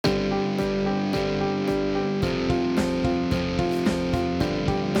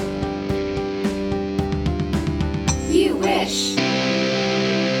wish.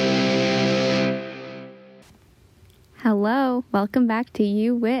 Hello, welcome back to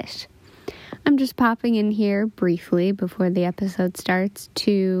You Wish. I'm just popping in here briefly before the episode starts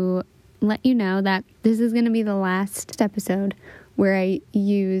to let you know that this is going to be the last episode where I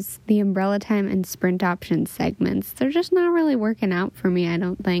use the umbrella time and sprint option segments. They're just not really working out for me, I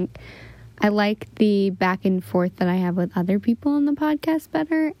don't think. I like the back and forth that I have with other people on the podcast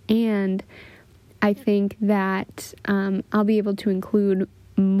better, and I think that I'll be able to include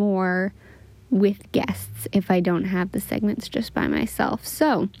more with guests if I don't have the segments just by myself.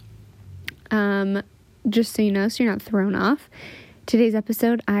 So, just so you know, so you're not thrown off, today's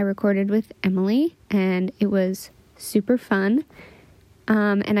episode I recorded with Emily, and it was super fun.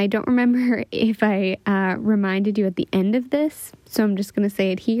 And I don't remember if I reminded you at the end of this, so I'm just going to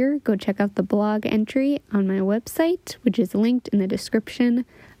say it here. Go check out the blog entry on my website, which is linked in the description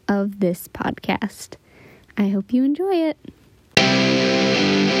of this podcast. I hope you enjoy it.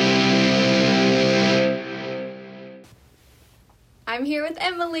 I'm here with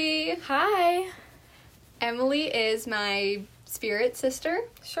Emily. Hi. Emily is my spirit sister.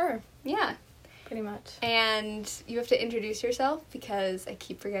 Sure. Yeah. Pretty much. And you have to introduce yourself because I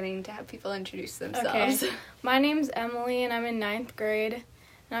keep forgetting to have people introduce themselves. Okay. My name's Emily and I'm in 9th grade.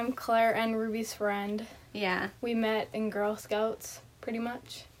 And I'm Claire and Ruby's friend. Yeah. We met in Girl Scouts, pretty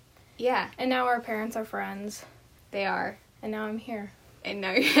much. Yeah. And now our parents are friends. They are. And now I'm here. And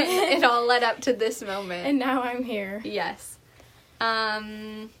now it all led up to this moment. And now I'm here. Yes.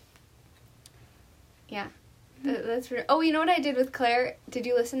 Yeah. That's weird. Oh, you know what I did with Claire? Did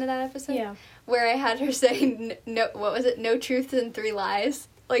you listen to that episode? Yeah. Where I had her say, no, what was it? No truths and 3 lies.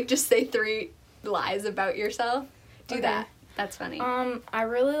 Like, just say 3 lies about yourself. Do that. That's funny. I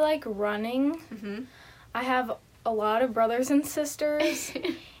really like running. Mm-hmm. I have a lot of brothers and sisters.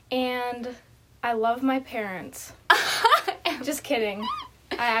 And I love my parents. Just kidding.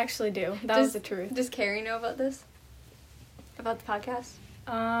 I actually do. That was the truth. Does Carrie know about this? About the podcast?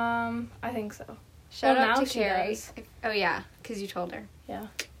 I think so. Shout out to she Carrie. does. Oh, yeah, because you told her. Yeah.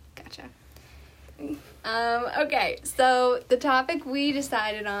 Gotcha. Okay, so the topic we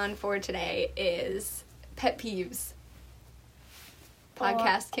decided on for today is pet peeves.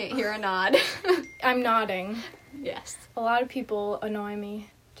 Podcast can't hear a nod. I'm nodding. Yes. A lot of people annoy me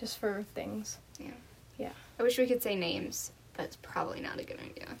just for things. Yeah. I wish we could say names, but it's probably not a good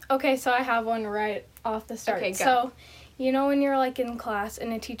idea. Okay, so I have one right off the start. Okay, go. So, you know when you're, like, in class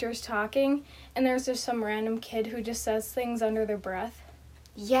and a teacher's talking, and there's just some random kid who just says things under their breath?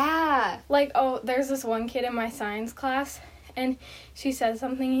 Yeah. Like, there's this one kid in my science class, and she says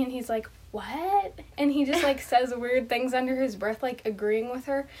something, and he's like, what? And he just, like, says weird things under his breath, like agreeing with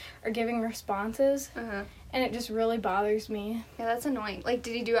her or giving responses. Uh-huh. And it just really bothers me. Yeah, that's annoying. Like,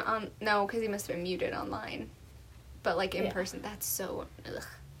 did he do it on... No, because he must have been muted online. But, like, in person, that's so... Ugh.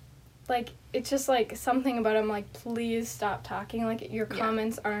 Like, it's just, like, something about him, like, please stop talking. Like, your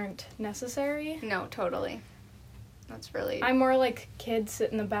comments aren't necessary. No, totally. That's really... I'm more like kids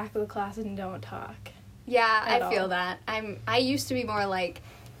sit in the back of the class and don't talk. Yeah, I feel all. that. I used to be more like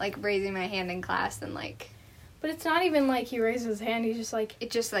raising my hand in class and, like... But it's not even like he raises his hand. He's just like...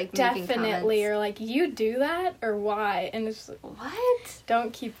 It's just, like, definitely, making comments. or, like, you do that? Or why? And it's like... What?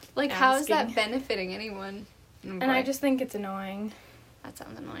 Don't keep Like, asking. how is that benefiting anyone? And I just think it's annoying. That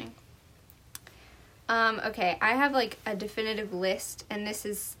sounds annoying. Okay, I have, like, a definitive list, and this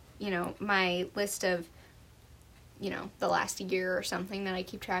is, you know, my list of, you know, the last year or something that I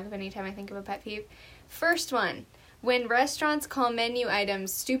keep track of anytime I think of a pet peeve. First one, when restaurants call menu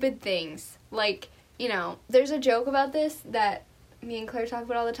items stupid things. Like, you know, there's a joke about this that me and Claire talk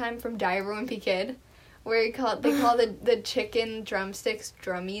about all the time from Die a Wimpy Kid, where they call the chicken drumsticks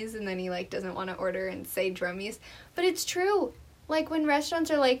drummies, and then he, like, doesn't want to order and say drummies. But it's true. Like, when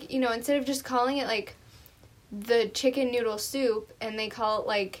restaurants are, like, you know, instead of just calling it, like, the chicken noodle soup, and they call it,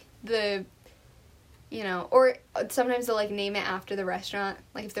 like, the, you know, or sometimes they'll, like, name it after the restaurant.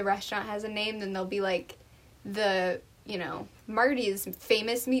 Like, if the restaurant has a name, then they'll be, like, the, you know, Marty's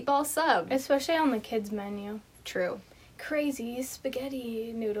famous meatball sub. Especially on the kids' menu. True. Crazy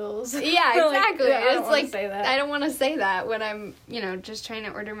spaghetti noodles. Yeah, exactly. Like, I don't it's like, say that. I don't want to say that when I'm, you know, just trying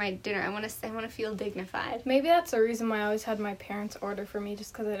to order my dinner. I want to feel dignified. Maybe that's the reason why I always had my parents order for me,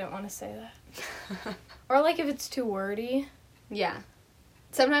 just because I didn't want to say that. Or, like, if it's too wordy. Yeah.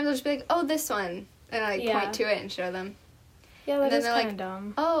 Sometimes I'll just be like, oh, this one. And I, like, point to it and show them. Yeah, that is kind of like,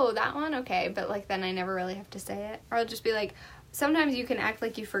 dumb. Oh, that one? Okay. But, like, then I never really have to say it. Or I'll just be like, sometimes you can act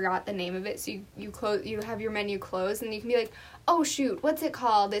like you forgot the name of it, so you have your menu closed, and you can be like, oh, shoot, what's it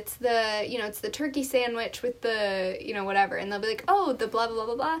called? It's the, you know, it's the turkey sandwich with the, you know, whatever. And they'll be like, oh, the blah, blah, blah,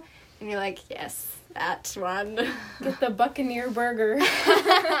 blah, blah. And you're like, yes, that one. Get the Buccaneer burger.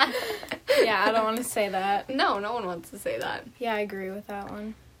 Yeah, I don't want to say that. No one wants to say that. Yeah, I agree with that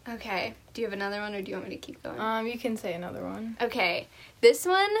one. Okay. Do you have another one, or do you want me to keep going? You can say another one. Okay. This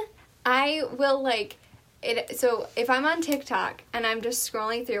one, I will, like, it. So, if I'm on TikTok, and I'm just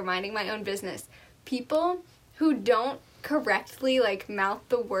scrolling through, minding my own business, people who don't correctly, like, mouth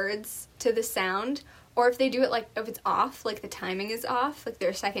the words to the sound, or if they do it, like, if it's off, like, the timing is off, like, they're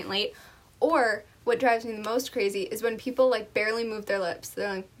a second late, or what drives me the most crazy is when people, like, barely move their lips.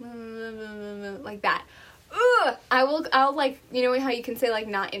 They're like that. Ugh! I'll, like, you know how you can say, like,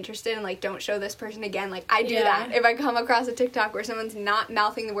 not interested and, like, don't show this person again? Like, I do that. If I come across a TikTok where someone's not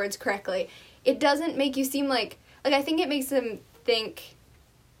mouthing the words correctly, it doesn't make you seem like, I think it makes them think,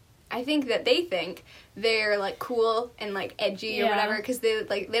 I think that they think they're, like, cool and, like, edgy or whatever, because they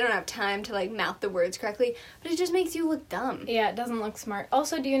don't have time to, like, mouth the words correctly, but it just makes you look dumb. Yeah, it doesn't look smart.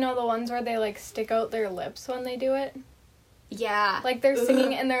 Also, do you know the ones where they, like, stick out their lips when they do it? Yeah. Like, they're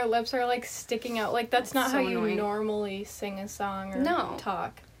singing and their lips are, like, sticking out. Like, that's not so how you annoying. Normally sing a song or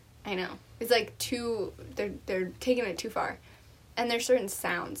talk. I know. It's, like, they're taking it too far. And there's certain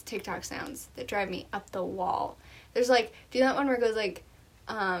sounds, TikTok sounds, that drive me up the wall. There's, like, do you know that one where it goes, like,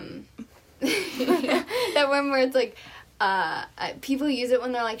 that one where it's like, people use it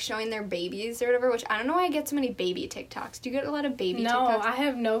when they're, like, showing their babies or whatever, which I don't know why I get so many baby TikToks. Do you get a lot of baby TikToks? No, I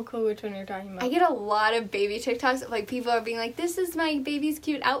have no clue which one you're talking about. I get a lot of baby TikToks. Like, people are being like, this is my baby's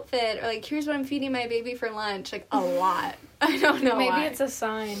cute outfit, or, like, here's what I'm feeding my baby for lunch. Like, a lot. I don't know Maybe why. it's a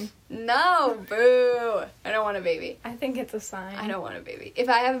sign. No, boo. I don't want a baby. I think it's a sign. I don't want a baby. If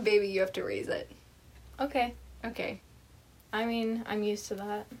I have a baby, you have to raise it. Okay. Okay. I mean, I'm used to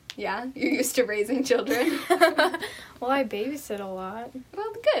that. Yeah? You're used to raising children? Well, I babysit a lot.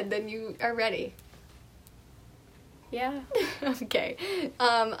 Well, good. Then you are ready. Yeah. Okay.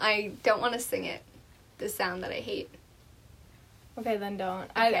 I don't want to sing it. The sound that I hate. Okay, then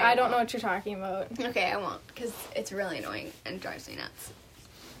don't. Okay, I don't know what you're talking about. Okay, I won't. Because it's really annoying and drives me nuts.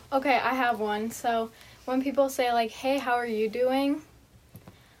 Okay, I have one. So, when people say, like, hey, how are you doing?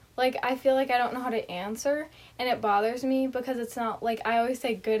 Like, I feel like I don't know how to answer, and it bothers me because it's not, like, I always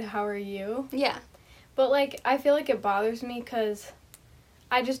say, good, how are you? Yeah. But, like, I feel like it bothers me because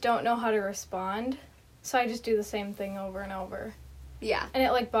I just don't know how to respond, so I just do the same thing over and over. Yeah. And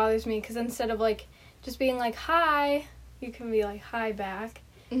it, like, bothers me because instead of, like, just being like, hi, you can be like, hi back.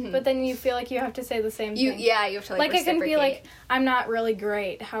 Mm-hmm. But then you feel like you have to say the same thing. Yeah, you have to, like, I can be like, I'm not really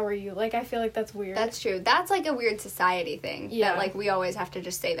great. How are you? Like, I feel like that's weird. That's true. That's, like, a weird society thing. Yeah. That, like, we always have to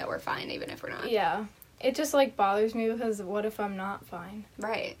just say that we're fine, even if we're not. Yeah. It just, like, bothers me because what if I'm not fine?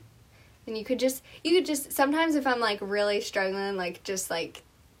 Right. And you could just, sometimes if I'm, like, really struggling, like, just, like,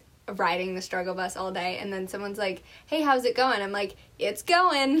 riding the struggle bus all day, and then someone's like, hey, how's it going? I'm like, it's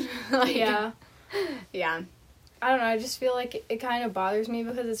going. Like, yeah. Yeah. I don't know, I just feel like it kind of bothers me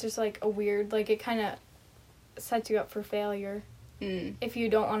because it's just, like, a weird, like, it kind of sets you up for failure. If you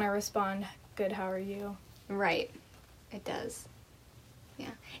don't want to respond, good, how are you? Right. It does. Yeah.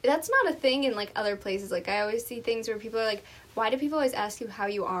 That's not a thing in, like, other places. Like, I always see things where people are like, why do people always ask you how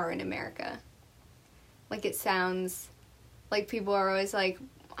you are in America? Like, it sounds like people are always like,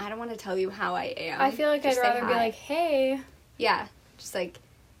 I don't want to tell you how I am. I feel like Just I'd say rather be hi. like, hey. Yeah. Just, like,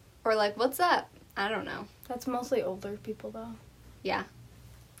 or, like, what's up? I don't know. That's mostly older people, though. Yeah.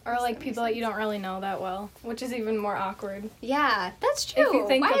 Or, like, people that you don't really know that well, which is even more awkward. Yeah, that's true. If you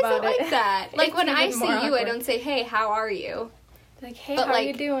think Why about is it it, like that? Like, it's when I even see more you, I awkward. don't say, hey, how are you? Like, hey, But, how like,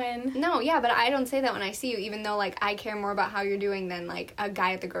 you doing? No, yeah, but I don't say that when I see you, even though, like, I care more about how you're doing than, like, a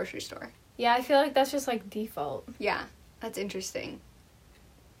guy at the grocery store. Yeah, I feel like that's just, like, default. Yeah, that's interesting.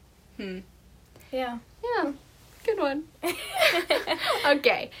 Yeah. Yeah, good one.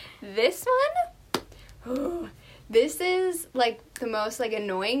 Okay, this one, this is, like, the most, like,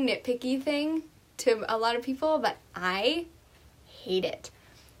 annoying, nitpicky thing to a lot of people, but I hate it.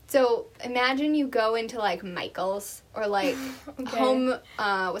 So, imagine you go into, like, Michael's, or, like, Okay. Home,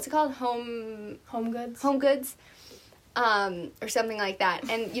 what's it called? Home Goods. Home Goods, or something like that.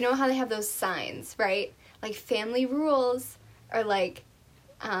 And you know how they have those signs, right? Like, family rules, or, like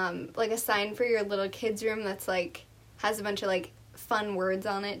a sign for your little kid's room that's, like, has a bunch of, like, fun words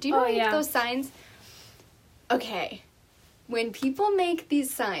on it. Do you know those signs? Okay. When people make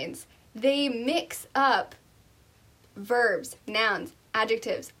these signs, they mix up verbs, nouns,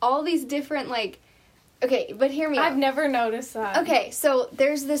 adjectives, all these different, like, okay, but hear me out. I've never noticed that. Okay, so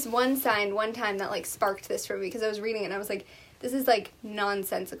there's this one sign one time that, like, sparked this for me, because I was reading it and I was like, this is, like,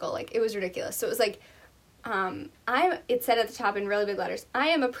 nonsensical. Like, it was ridiculous. So it was like, it said at the top in really big letters, I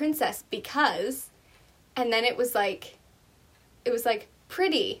am a princess because, and then it was like,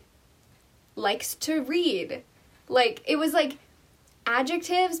 pretty, likes to read. Like, it was, like,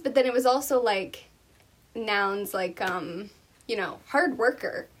 adjectives, but then it was also, like, nouns, like, hard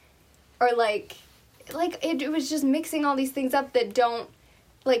worker. Or, like it was just mixing all these things up that don't,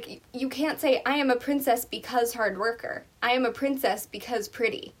 like, you can't say, I am a princess because hard worker. I am a princess because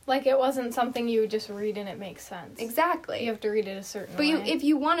pretty. Like, it wasn't something you would just read and it makes sense. Exactly. You have to read it a certain way. But if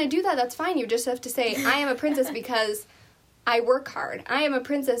you want to do that, that's fine. You just have to say, I am a princess because I work hard. I am a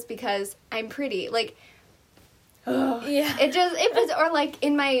princess because I'm pretty. Like, yeah. It was, or like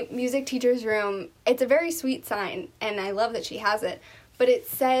in my music teacher's room, it's a very sweet sign, and I love that she has it, but it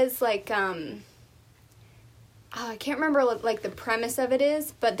says, like, I can't remember, like, the premise of it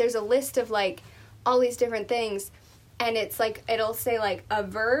is, but there's a list of, like, all these different things, and it's, like, it'll say, like, a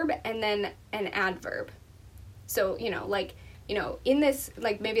verb and then an adverb. So, in this,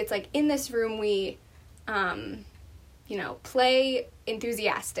 like, maybe it's, like, in this room we, play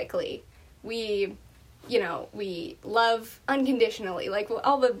enthusiastically. We love unconditionally, like,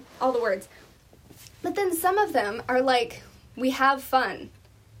 all the words. But then some of them are, like, we have fun.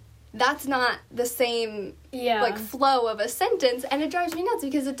 That's not the same, like, flow of a sentence, and it drives me nuts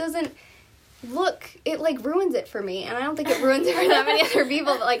because it doesn't it, like, ruins it for me, and I don't think it ruins it for that many other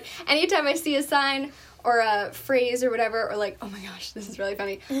people, but, like, anytime I see a sign or a phrase or whatever, or, like, oh my gosh, this is really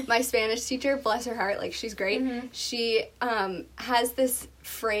funny, my Spanish teacher, bless her heart, like, she's great, she, has this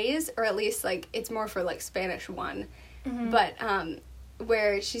phrase, or at least, like, it's more for, like, Spanish 1, but,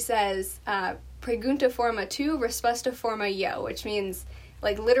 where she says, pregunta forma tu, respuesta forma yo, which means,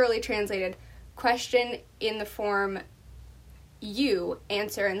 like, literally translated, question in the form you,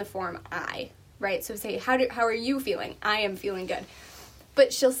 answer in the form I, right? So say, how are you feeling? I am feeling good.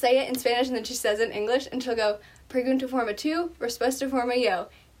 But she'll say it in Spanish, and then she says it in English, and she'll go, pregunta forma tu, respuesta forma yo.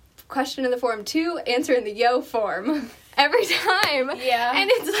 Question in the form tu, answer in the yo form. Every time. Yeah. And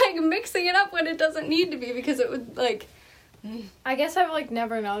it's, like, mixing it up when it doesn't need to be, because it would, like... I guess I've, like,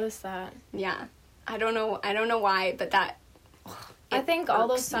 never noticed that. Yeah. I don't know why, but that... I think all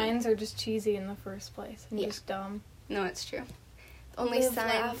those signs are just cheesy in the first place and just dumb. No, it's true. Only Live,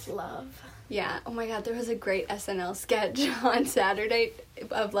 signs. laugh, love. Yeah. Oh my God, there was a great SNL sketch on Saturday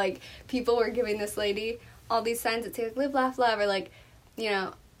of, like, people were giving this lady all these signs that say, like, live, laugh, love, or, like,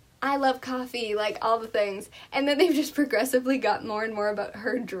 I love coffee, like, all the things. And then they've just progressively got more and more about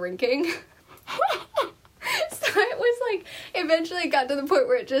her drinking. So it was, like, eventually it got to the point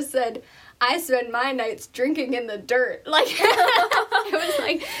where it just said, I spend my nights drinking in the dirt. Like, it was,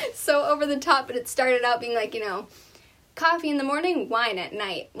 like, so over the top, but it started out being, like, coffee in the morning, wine at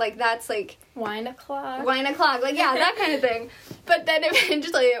night. Like, that's, like... Wine o'clock. Like, yeah, that kind of thing. But then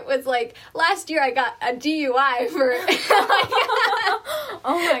eventually it was, like, last year I got a DUI for...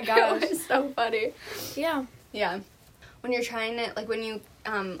 Oh, my gosh. It was so funny. Yeah. Yeah. When you're trying to, like, when you,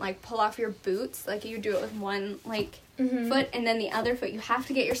 like, pull off your boots, like, you do it with one, like... foot, and then the other foot, you have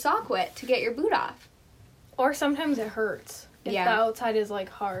to get your sock wet to get your boot off. Or sometimes it hurts. If the outside is, like,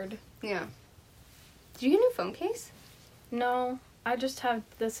 hard. Yeah. Did you get a new phone case? No. I just have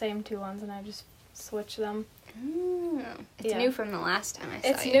the same 2 ones, and I just switch them. Oh. It's new from the last time I saw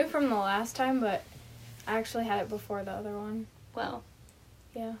It's new from the last time, but I actually had it before the other one. Well.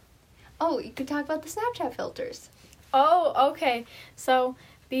 Yeah. Oh, you could talk about the Snapchat filters. Oh, okay. So,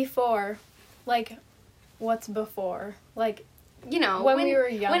 before, like... What's before? Like, when we were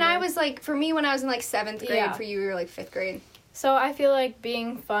younger. When I was, like, for me, when I was in, like, 7th grade, Yeah. for you, you were, like, 5th grade. So I feel like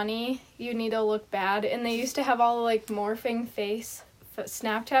being funny, you need to look bad. And they used to have all the, like, morphing face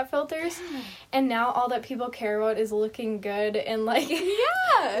Snapchat filters. And now all that people care about is looking good and, like,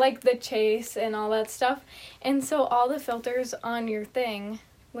 like the chase and all that stuff. And so all the filters on your thing,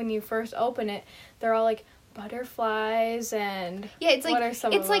 when you first open it, they're all, like, butterflies and it's like what are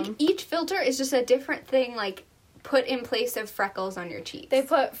some of them? It's like each filter is just a different thing, like, put in place of freckles on your cheeks. They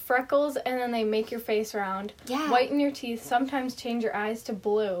put freckles and then they make your face round. Yeah. Whiten your teeth, sometimes change your eyes to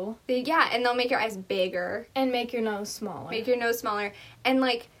blue. And they'll make your eyes bigger. And make your nose smaller. And,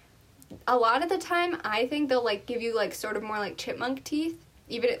 like, a lot of the time, I think they'll, like, give you, like, sort of more, like, chipmunk teeth.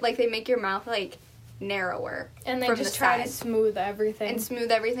 Even, like, they make your mouth, like, narrower. And they just try to smooth everything. And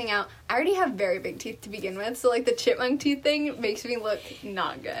smooth everything out. I already have very big teeth to begin with, so, like, the chipmunk teeth thing makes me look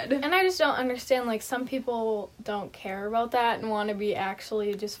not good. And I just don't understand, like, some people don't care about that and want to be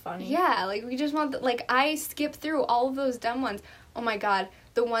actually just funny. Yeah, like, we just want, like, I skip through all of those dumb ones. Oh my God,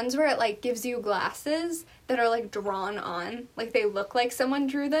 the ones where it, like, gives you glasses that are, like, drawn on. Like, they look like someone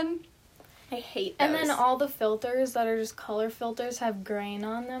drew them. I hate those. And then all the filters that are just color filters have grain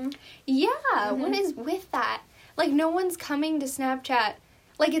on them. Yeah, what is with that? Like, no one's coming to Snapchat.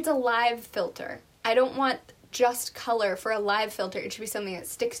 Like, it's a live filter. I don't want just color for a live filter. It should be something that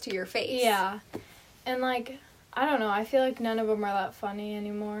sticks to your face. Yeah. And, like, I don't know. I feel like none of them are that funny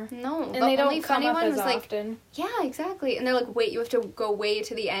anymore. No. And they don't come up as like, often. Yeah, exactly. And they're like, wait, you have to go way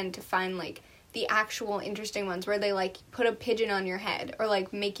to the end to find, like, the actual interesting ones where they, like, put a pigeon on your head or,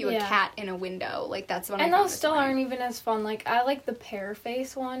 like, make you a cat in a window. Like, that's one And those still aren't even as fun. Like, I like the pear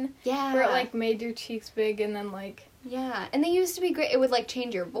face one. Yeah. Where it, like, made your cheeks big and then, like... Yeah. And they used to be great. It would, like,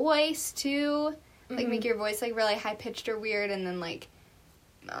 change your voice, too. Like, make your voice, like, really high-pitched or weird. And then, like,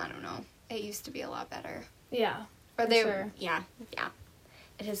 I don't know. It used to be a lot better. Yeah. Or they... Sure. Yeah.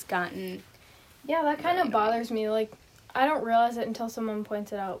 It has gotten... Yeah, that kind of bothers me. Like... I don't realize it until someone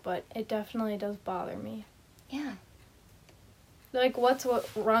points it out, but it definitely does bother me. Yeah. Like, what's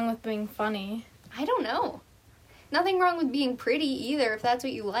wrong with being funny? I don't know. Nothing wrong with being pretty either, if that's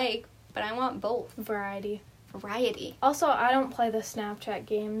what you like, but I want both. Variety. Also, I don't play the Snapchat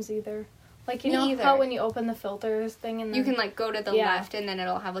games either. Like, you know how when you open the filters thing and then... You can, like, go to the left and then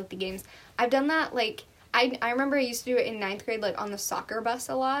it'll have, like, the games. I've done that, like... I remember I used to do it in 9th grade, like, on the soccer bus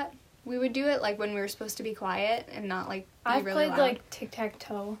a lot. We would do it, like, when we were supposed to be quiet and not, like, be really loud. I've played, like,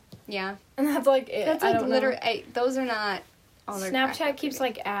 tic-tac-toe. Yeah. And that's, like, it. That's, like, literally... Those are not... Snapchat keeps,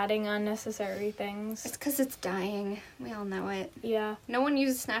 like, adding unnecessary things. It's because it's dying. We all know it. Yeah. No one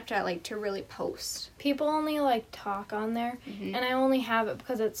uses Snapchat, like, to really post. People only, like, talk on there. Mm-hmm. And I only have it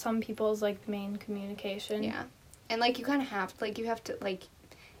because it's some people's, like, main communication. Yeah. And, like, you kind of have to, like,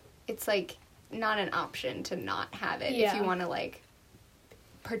 it's, like, not an option to not have it if you want to, like...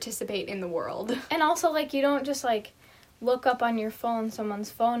 participate in the world. And also, like, you don't just, like, look up on your phone someone's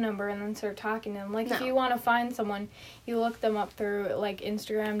phone number and then start talking to them. Like, if you want to find someone, you look them up through, like,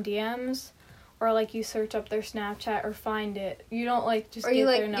 Instagram DMs, or, like, you search up their Snapchat or find it. You don't, like, just get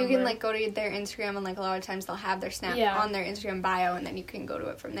their number. Or you can, like, go to their Instagram, and, like, a lot of times they'll have their Snap on their Instagram bio, and then you can go to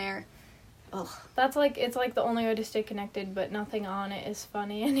it from there. Ugh. That's, like, it's, like, the only way to stay connected, but nothing on it is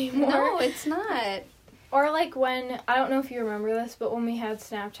funny anymore. No, it's not. Or, like, when, I don't know if you remember this, but when we had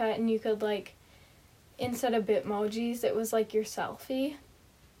Snapchat and you could, like, instead of Bitmojis, it was, like, your selfie.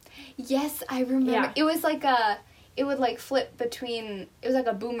 Yes, I remember. Yeah. It was, like, it would, like, flip between, it was, like,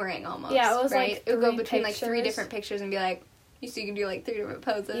 a boomerang almost. Yeah, it was, right? like, it would go between, like, 3 different pictures and be, like, so you can do, like, 3 different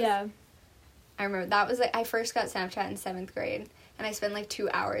poses. Yeah. I remember, that was, like, I first got Snapchat in 7th grade, and I spent, like, 2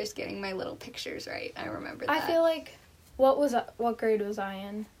 hours getting my little pictures right. I remember that. I feel like, what grade was I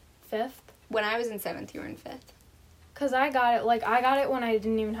in? 5th? When I was in 7th, you were in 5th. Because I got it when I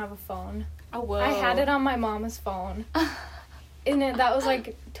didn't even have a phone. Oh, whoa. I had it on my mama's phone. And that was,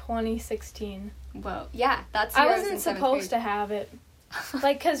 like, 2016. Whoa. Yeah, that's I wasn't supposed to have it.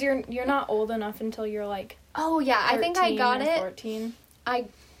 Like, because you're not old enough until you're, like, oh, yeah, I think I got it. 14.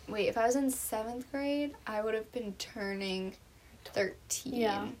 Wait, if I was in 7th grade, I would have been turning 13.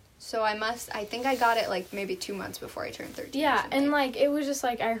 Yeah. So I think I got it, like, maybe 2 months before I turned 13. Yeah, and, like, it was just,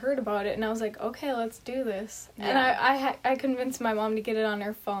 like, I heard about it, and I was like, okay, let's do this. Yeah. And I convinced my mom to get it on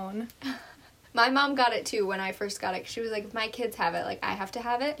her phone. My mom got it, too, when I first got it. She was like, if my kids have it, like, I have to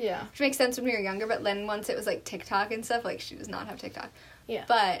have it. Yeah. Which makes sense when we were younger, but then once it was, like, TikTok and stuff, like, she does not have TikTok. Yeah.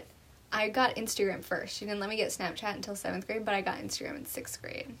 But I got Instagram first. She didn't let me get Snapchat until 7th grade, but I got Instagram in 6th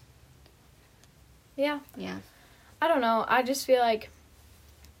grade. Yeah. Yeah. I don't know. I just feel like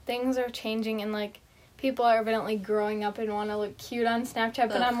things are changing and, like, people are evidently growing up and want to look cute on Snapchat,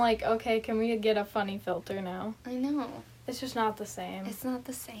 but I'm like, okay, can we get a funny filter now? I know. It's just not the same. It's not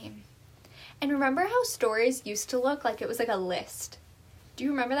the same. And remember how stories used to look? Like, it was like a list. Do you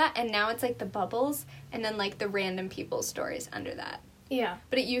remember that? And now it's, like, the bubbles and then, like, the random people's stories under that. Yeah.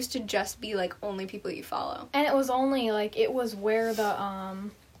 But it used to just be, like, only people you follow. And it was only, like, it was where the,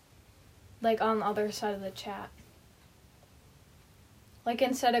 like, on the other side of the chat. Like,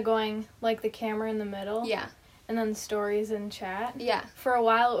 instead of going, like, the camera in the middle. Yeah. And then stories in chat. Yeah. For a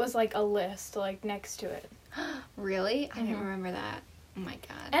while, it was, like, a list, like, next to it. Really? I didn't remember that. Oh, my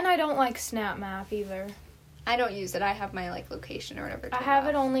God. And I don't like Snap Map, either. I don't use it. I have my, like, location or whatever I have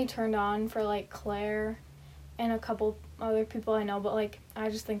it only turned on for, like, Claire and a couple other people I know, but, like, I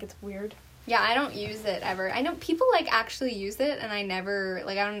just think it's weird. Yeah, I don't use it ever. I know people, like, actually use it, and I never,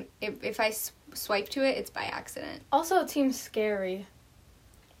 like, I don't, if I swipe to it, it's by accident. Also, it seems scary.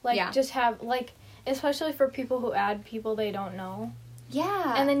 Like, just have, like, especially for people who add people they don't know.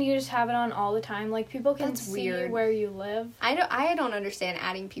 Yeah. And then you just have it on all the time. Like, people can see where you live. I don't understand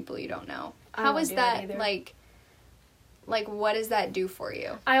adding people you don't know. How is that, like, what does that do for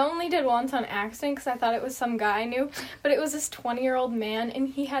you? I only did once on accident because I thought it was some guy I knew. But it was this 20-year-old man, and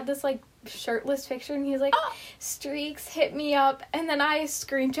he had this, like, shirtless picture, and he's like, streaks, hit me up, and then I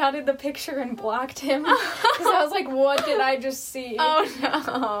screenshotted the picture and blocked him, because I was like, what did I just see? Oh,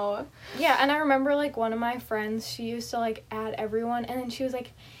 no. Yeah, and I remember, like, one of my friends, she used to, like, add everyone, and then she was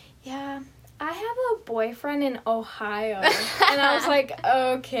like, yeah, I have a boyfriend in Ohio, and I was like,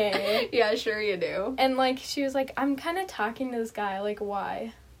 okay. Yeah, sure you do. And, like, she was like, I'm kind of talking to this guy, like,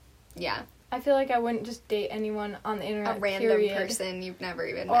 why? Yeah. I feel like I wouldn't just date anyone on the internet, A random person you've never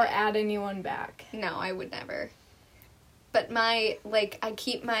even met. Or add anyone back. No, I would never. But my, like, I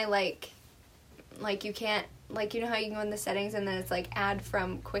keep my, like, you can't, like, you know how you can go in the settings and then it's, like, add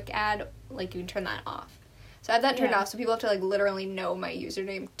from quick add? Like, you can turn that off. So I have that turned off, so people have to, like, literally know my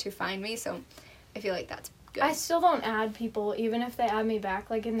username to find me, so I feel like that's good. I still don't add people, even if they add me back,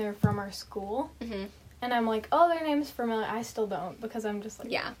 like, and they're from our school. Mm-hmm. And I'm like, oh, their name's familiar. I still don't, because I'm just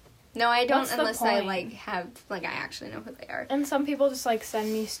like... Yeah. No, I don't What's the unless I, point? like, have, like, I actually know who they are. And some people just, like,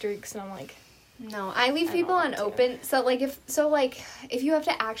 send me streaks, and I'm like... No, I leave people don't want on open. So, like, if you have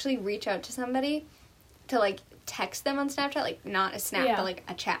to actually reach out to somebody to, like, text them on Snapchat, like, not a snap, but, like,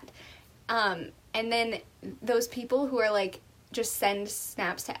 a chat. And then those people who are, like, just send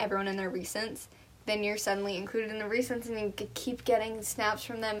snaps to everyone in their recents, then you're suddenly included in the recents and you keep getting snaps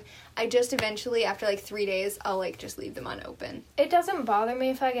from them. I just eventually, after, like, 3 days, I'll, like, just leave them unopen. It doesn't bother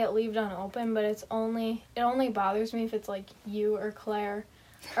me if I get left unopened, but it only bothers me if it's, like, you or Claire.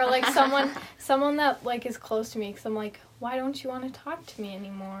 Or, like, someone that, like, is close to me, because I'm like, why don't you want to talk to me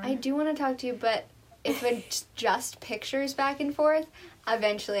anymore? I do want to talk to you, but if it's just pictures back and forth,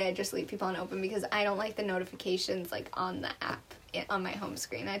 eventually I just leave people unopened because I don't like the notifications, like, on the app, on my home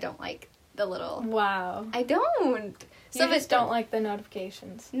screen. I don't like the little... Wow. I don't. So you just don't like the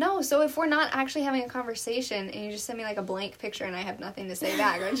notifications. No, so if we're not actually having a conversation and you just send me, like, a blank picture and I have nothing to say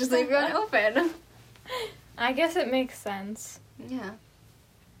back, I just leave you unopened. I guess it makes sense. Yeah.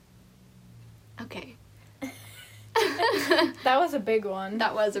 Okay. That was a big one.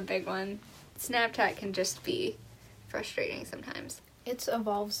 That was a big one. Snapchat can just be frustrating sometimes. It's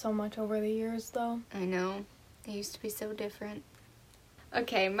evolved so much over the years, though. I know. It used to be so different.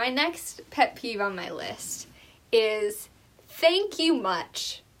 Okay, my next pet peeve on my list is thank you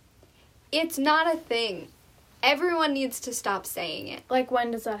much. It's not a thing. Everyone needs to stop saying it. Like,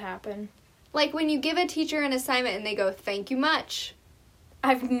 when does that happen? Like, when you give a teacher an assignment and they go, thank you much.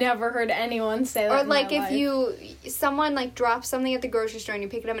 I've never heard anyone say that. Or, like, if someone, like, drops something at the grocery store and you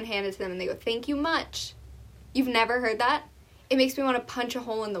pick it up and hand it to them and they go, thank you much. You've never heard that? It makes me want to punch a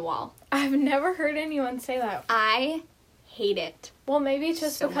hole in the wall. I've never heard anyone say that. I hate it. Well, maybe it's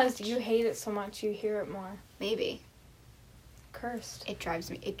just so because much. you hate it so much, you hear it more. Maybe. Cursed. It drives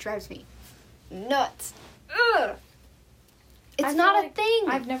me nuts. Ugh. It's I not feel a like thing.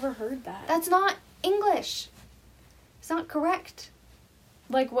 I've never heard that. That's not English. It's not correct.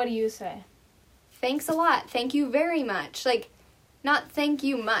 Like, what do you say? Thanks a lot. Thank you very much. Like, not thank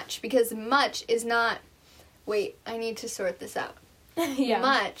you much, because much is not... Wait, I need to sort this out. Yeah.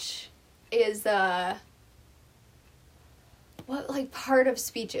 Much is, what, like, part of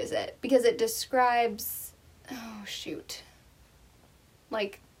speech is it? Because it describes... Oh, shoot.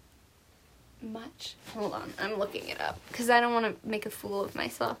 Like, much? Hold on, I'm looking it up. Because I don't want to make a fool of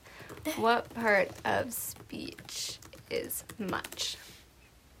myself. What part of speech is much?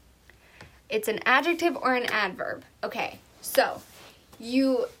 It's an adjective or an adverb. Okay, so,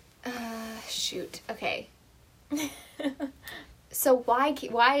 you... shoot, okay. So why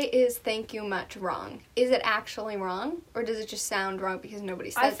is thank you much wrong? Is it actually wrong? Or does it just sound wrong because nobody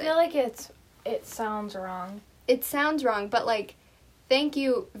says it? I feel like it sounds wrong. It sounds wrong, but, like, thank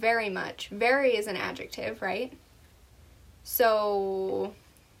you very much. Very is an adjective, right? So...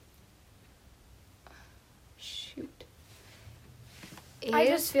 Shoot. I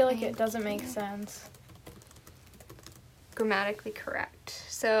just feel like it doesn't make sense. Grammatically correct.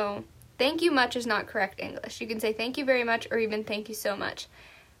 So, thank you much is not correct English. You can say thank you very much or even thank you so much.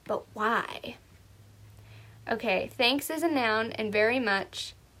 But why? Okay, thanks is a noun and very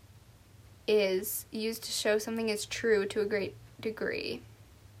much is used to show something is true to a great degree.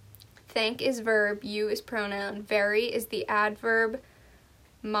 Thank is verb, you is pronoun, very is the adverb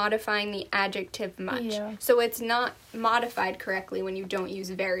modifying the adjective much. Yeah. So it's not modified correctly when you don't use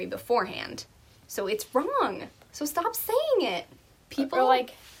very beforehand. So it's wrong. So stop saying it. People... Or,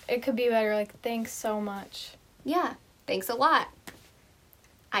 like, it could be better, like, thanks so much. Yeah, thanks a lot.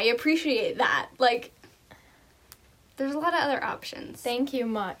 I appreciate that. Like, there's a lot of other options. Thank you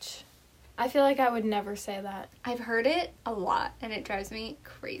much. I feel like I would never say that. I've heard it a lot, and it drives me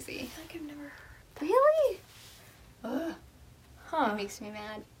crazy. I feel like I've never heard that. Really? Ugh. Huh. It makes me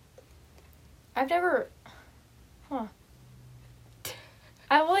mad. I've never... Huh.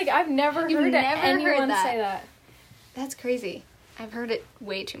 I've never heard anyone say that. That's crazy. I've heard it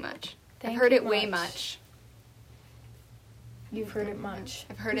way too much. Thank I've heard you it way much. much. You've heard it much.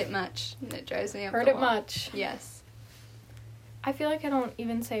 I've heard it much, and it drives me up Heard the it wall. much. Yes. I feel like I don't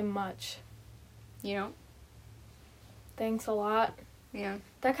even say much. You know? Thanks a lot. Yeah.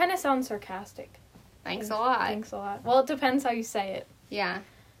 That kind of sounds sarcastic. Thanks a lot. Thanks a lot. Well, it depends how you say it. Yeah.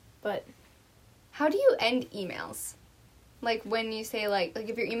 But How do you end emails? Like, when you say, like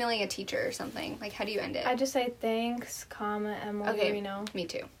if you're emailing a teacher or something, like, how do you end it? I just say thanks, comma, Emily, Okay, Reno. me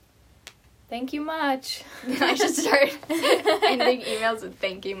too. Thank you much. I should start ending emails with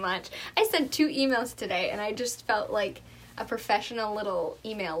thank you much. I sent 2 emails today, and I just felt like a professional little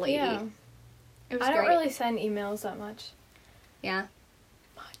email lady. Yeah. It was I don't great. really send emails that much. Yeah.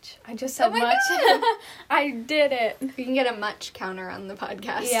 Much. I just said Oh my much. God. I did it. We can get a much counter on the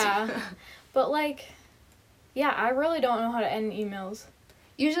podcast. Yeah. But, yeah, I really don't know how to end emails.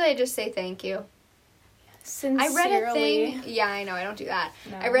 Usually I just say thank you. Sincerely. I read a thing. Yeah, I know. I don't do that.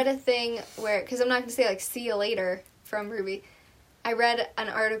 No. I read a thing where, because I'm not going to say, like, see you later from Ruby. I read an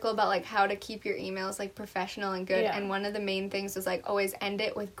article about, like, how to keep your emails, like, professional and good. Yeah. And one of the main things was, like, always end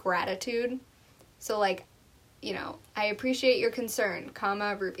it with gratitude. So, like, you know, I appreciate your concern,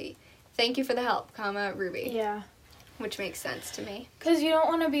 comma, Ruby. Thank you for the help, comma, Ruby. Yeah. Which makes sense to me. Because you don't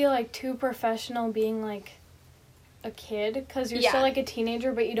want to be, too professional being, a kid. Because you're Yeah. still, a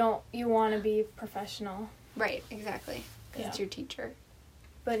teenager, but you want to be professional. Right, exactly. Because Yeah. it's your teacher.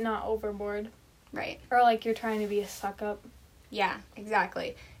 But not overboard. Right. Or, you're trying to be a suck-up. Yeah,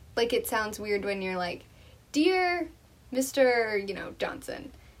 exactly. Like, it sounds weird when you're like, Dear Mr.,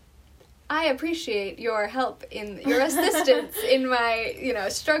 Johnson, I appreciate your help in your assistance in my,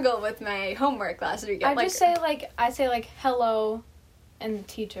 struggle with my homework last weekend. I just say, hello and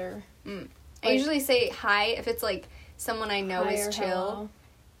teacher. I usually say hi if it's, someone I know Hi is or chill. hello.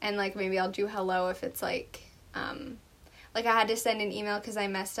 And, maybe I'll do hello if it's, I had to send an email because I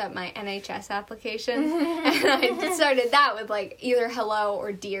messed up my NHS application. And I started that with, either hello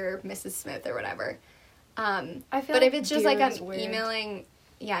or dear Mrs. Smith or whatever. I feel But if it's just, dear I'm is weird. emailing...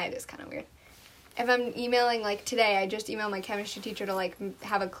 Yeah, it is kind of weird. If I'm emailing, today, I just emailed my chemistry teacher to,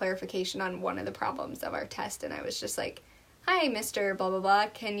 have a clarification on one of the problems of our test. And I was just like, hi, Mr. blah, blah, blah.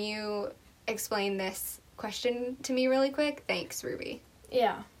 Can you explain this question to me really quick? Thanks, Ruby.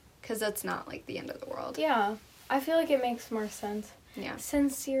 Yeah. Because that's not, the end of the world. Yeah. I feel like it makes more sense. Yeah.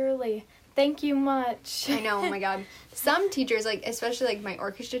 Sincerely. Thank you much. I know, oh my god. Some teachers, especially, my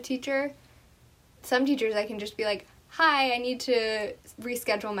orchestra teacher, some teachers I can just be like, hi, I need to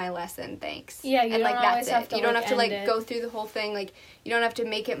reschedule my lesson, thanks. Yeah, you and, don't always have to, You don't have to, end it. go through the whole thing. You don't have to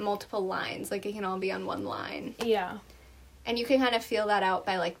make it multiple lines. It can all be on one line. Yeah. And you can kind of feel that out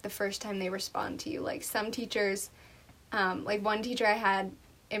by, the first time they respond to you. Some teachers, one teacher I had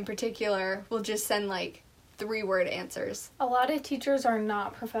in particular will just send, 3-word answers. A lot of teachers are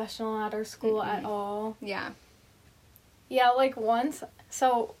not professional at our school at all. Yeah. Yeah, once,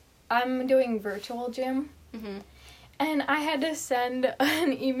 so I'm doing virtual gym, Mm-hmm. and I had to send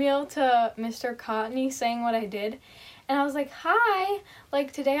an email to Mr. Cotney saying what I did, and I was like, hi,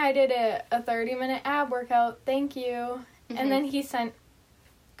 today I did a 30-minute ab workout, thank you, Mm-hmm. and then he sent,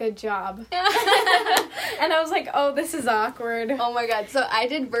 good job. And I was like, oh, this is awkward. Oh my god. So I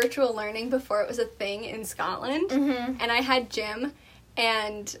did virtual learning before it was a thing in Scotland. Mm-hmm. And I had gym.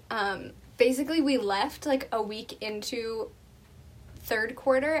 And basically we left a week into third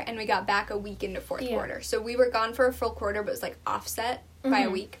quarter and we got back a week into fourth quarter. So we were gone for a full quarter but it was offset by a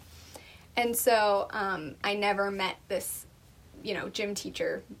week. And so I never met this, gym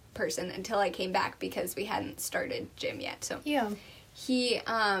teacher person until I came back because we hadn't started gym yet. So Yeah. he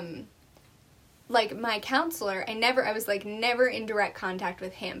my counselor, I was never in direct contact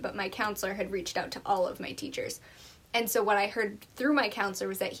with him, but my counselor had reached out to all of my teachers. And so what I heard through my counselor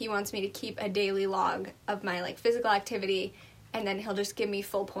was that he wants me to keep a daily log of my physical activity, and then he'll just give me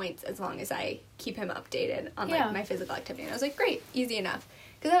full points as long as I keep him updated on my physical activity. And I was like, great, easy enough.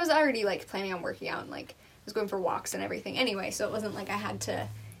 Because I was already planning on working out and I was going for walks and everything anyway, so it wasn't I had to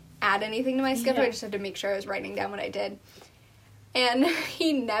add anything to my schedule. Yeah. I just had to make sure I was writing down what I did. And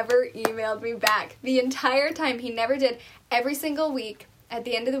he never emailed me back. The entire time, he never did. Every single week, at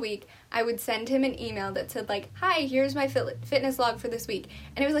the end of the week, I would send him an email that said, hi, here's my fitness log for this week.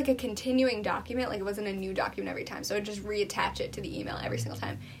 And it was a continuing document. It wasn't a new document every time. So I would just reattach it to the email every single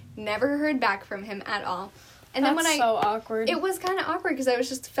time. Never heard back from him at all. And That's then when so awkward. It was kind of awkward because I was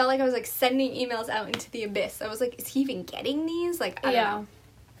just felt like I was sending emails out into the abyss. I was like, is he even getting these? I don't know.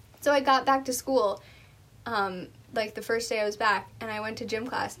 So I got back to school, the first day I was back, and I went to gym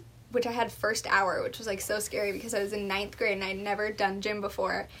class, which I had first hour, which was, like, so scary because I was in 9th grade and I'd never done gym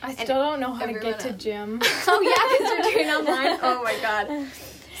before. I still don't know how to get to gym. Oh, yeah, because you're doing online? Oh, my God.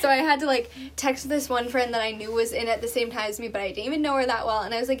 So I had to, like, text this one friend that I knew was in at the same time as me, but I didn't even know her that well.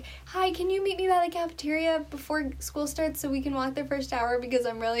 And I was like, hi, can you meet me by the cafeteria before school starts so we can walk the first hour because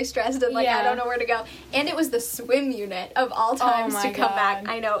I'm really stressed and, like, I don't know where to go. And it was the swim unit of all times to come back.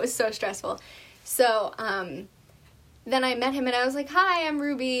 I know, it was so stressful. So, then I met him and I was like, hi, I'm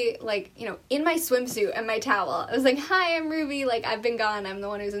Ruby, like, you know, in my swimsuit and my towel. I was like, hi, I'm Ruby, like, I've been gone, I'm the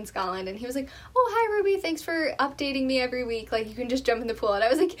one who's in Scotland. And he was like, oh, hi, Ruby, thanks for updating me every week, like, you can just jump in the pool. And I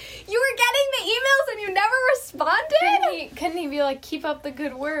was like, you were getting the emails and you never responded? Couldn't he be like, keep up the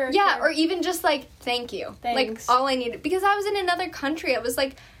good work? Yeah, or even just like, thank you. Thanks. Like, all I needed, because I was in another country, I was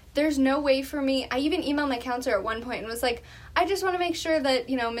like, there's no way for me. I even emailed my counselor at one point and was like, I just want to make sure that,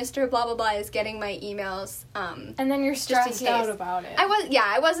 you know, Mr. blah, blah, blah is getting my emails. And then you're stressed out about it.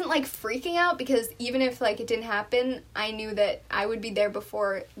 I wasn't, like, freaking out because even if, like, it didn't happen, I knew that I would be there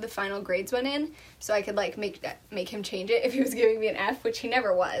before the final grades went in, so I could, like, make him change it if he was giving me an F, which he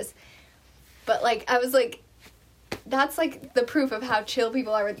never was. But, like, I was like, that's, like, the proof of how chill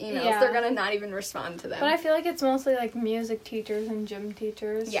people are with emails. Yeah. They're gonna not even respond to them. But I feel like it's mostly, like, music teachers and gym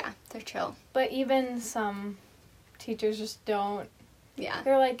teachers. Yeah, they're chill. But even some teachers just don't. Yeah.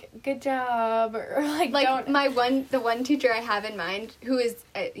 They're like, good job, or, like don't. The one teacher I have in mind, who is,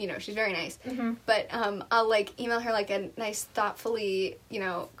 you know, she's very nice, but, I'll, like, email her, like, a nice, thoughtfully, you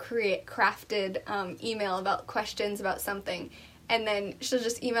know, crafted, email about questions about something, and then she'll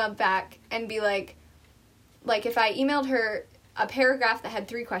just email back and be like, if I emailed her a paragraph that had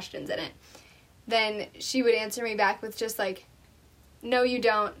 3 questions in it, then she would answer me back with just, like, no, you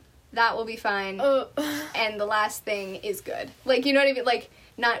don't, that will be fine, and the last thing is good. Like, you know what I mean? Like,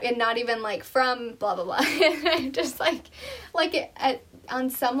 not even, like, from blah, blah, blah. Just, on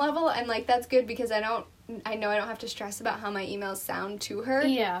some level, I'm like, that's good because I know I don't have to stress about how my emails sound to her.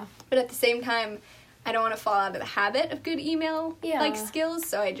 Yeah. But at the same time, I don't want to fall out of the habit of good email, like, skills,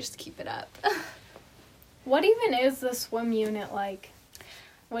 so I just keep it up. What even is the swim unit like?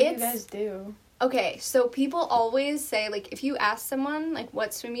 What do you guys do? Okay, so people always say, like, if you ask someone, like,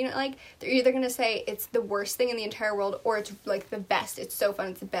 what's swim unit like, they're either going to say it's the worst thing in the entire world or it's, like, the best. It's so fun.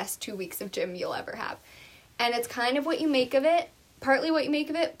 It's the best 2 weeks of gym you'll ever have. And it's kind of what you make of it, partly what you make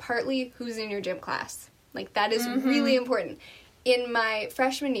of it, partly who's in your gym class. Like, that is really important. In my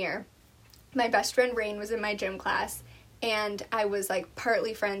freshman year, my best friend Rain was in my gym class, and I was, like,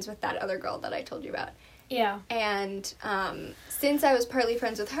 partly friends with that other girl that I told you about. Yeah. And since I was partly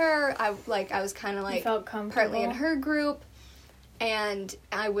friends with her, I was kind of, like, partly in her group, and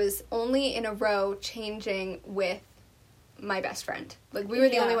I was only in a row changing with my best friend. Like, we were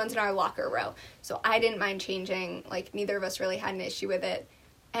the only ones in our locker row, so I didn't mind changing. Like, neither of us really had an issue with it.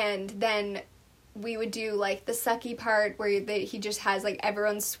 And then we would do, like, the sucky part where he just has, like,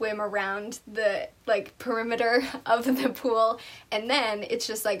 everyone swim around the, like, perimeter of the pool, and then it's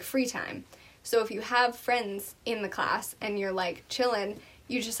just, like, free time. So if you have friends in the class and you're, like, chilling,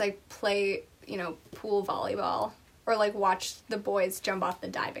 you just, like, play, you know, pool volleyball or, like, watch the boys jump off the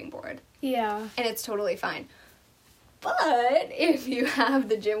diving board. Yeah. And it's totally fine. But if you have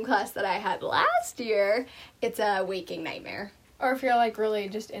the gym class that I had last year, it's a waking nightmare. Or if you're, like, really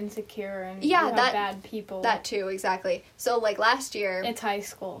just insecure and you have bad people. That too, exactly. So, like, last year... It's high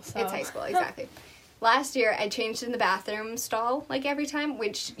school, so... It's high school, exactly. Last year, I changed in the bathroom stall, like, every time,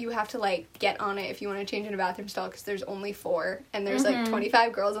 which you have to, like, get on it if you want to change in a bathroom stall, because there's only 4, and there's, like,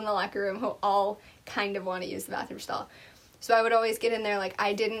 25 girls in the locker room who all kind of want to use the bathroom stall. So I would always get in there, like,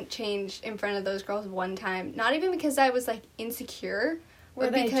 I didn't change in front of those girls one time, not even because I was, like, insecure. Were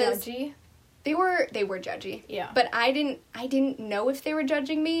they judgy? They were judgy. Yeah. But I didn't know if they were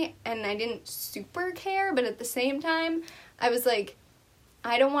judging me, and I didn't super care, but at the same time, I was, like,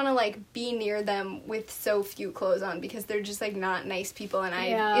 I don't want to, like, be near them with so few clothes on because they're just, like, not nice people, and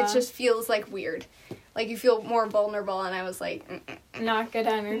it just feels, like, weird. Like, you feel more vulnerable, and I was like... Not good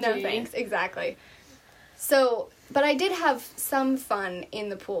energy. No thanks, exactly. So, but I did have some fun in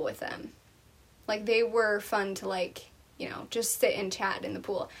the pool with them. Like, they were fun to, like, you know, just sit and chat in the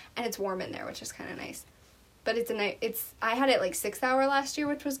pool, and it's warm in there, which is kind of nice. But I had it, like, 6th hour last year,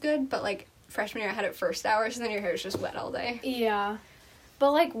 which was good, but, like, freshman year I had it 1st hour, so then your hair is just wet all day. Yeah.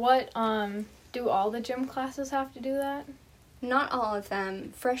 But, like, what, do all the gym classes have to do that? Not all of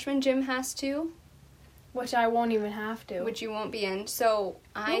them. Freshman gym has to. Which I won't even have to. Which you won't be in. So,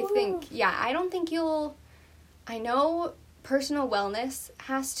 I don't think you'll... I know personal wellness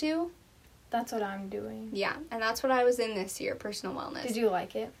has to. That's what I'm doing. Yeah, and that's what I was in this year, personal wellness. Did you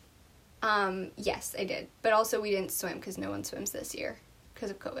like it? Yes, I did. But also we didn't swim because no one swims this year.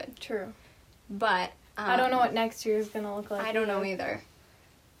 because of COVID. True. But I don't know what next year is going to look like. I don't know either.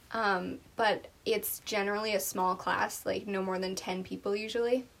 But it's generally a small class, like no more than 10 people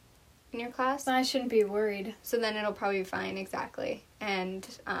usually in your class. I shouldn't be worried. So then it'll probably be fine, exactly. And,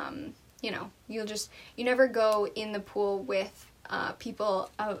 you know, you never go in the pool with people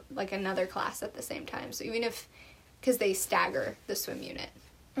of, like, another class at the same time. So even if, because they stagger the swim unit.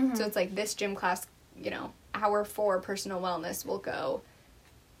 Mm-hmm. So it's like this gym class, you know, hour 4 personal wellness will go,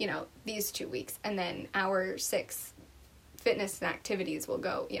 you know, these 2 weeks. And then hour 6 fitness and activities will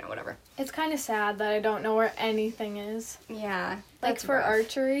go, you know, whatever. It's kind of sad that I don't know where anything is. Yeah. Like for rough.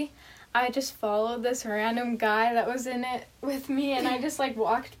 Archery, I just followed this random guy that was in it with me, and I just, like,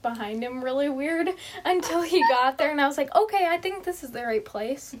 walked behind him really weird until he got there, and I was like, okay, I think this is the right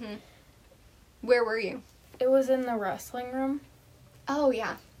place. Mm-hmm. Where were you? It was in the wrestling room. Oh,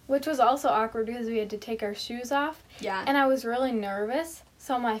 yeah. Which was also awkward because we had to take our shoes off. Yeah. And I was really nervous,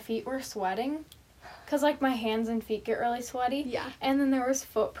 so my feet were sweating. Because, like, my hands and feet get really sweaty. Yeah. And then there was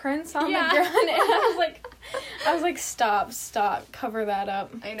footprints on the ground, and I was like, stop, cover that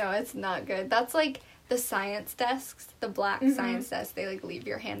up. I know, it's not good. That's, like, the science desks, the black science desks, they, like, leave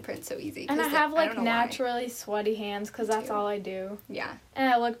your handprint so easy. And I have, like, naturally sweaty hands, because that's all I do. Yeah.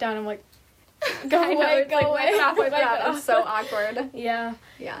 And I look down, and I'm like, go away, go away. Halfway down. It's so awkward. Yeah.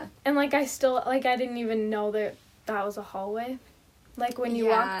 Yeah. And, like, I didn't even know that was a hallway. Like, when you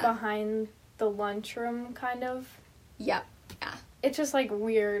walk behind the lunchroom, kind of. Yep. Yeah. It's just, like,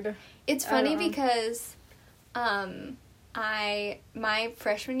 weird. It's funny because my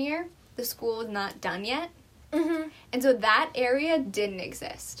freshman year, the school was not done yet. Mm-hmm. And so that area didn't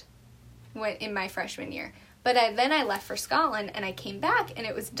exist in my freshman year. But then I left for Scotland, and I came back, and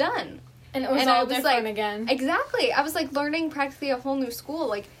it was done. And it was all different again. Exactly. I was, like, learning practically a whole new school.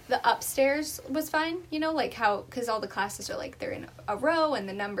 Like, the upstairs was fine, you know, like how, because all the classes are, like, they're in a row and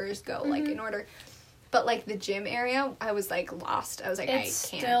the numbers go, like, in order. But, like, the gym area, I was, like, lost. I was like, I can't. It's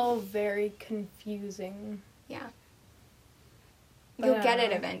still very confusing. Yeah. You'll get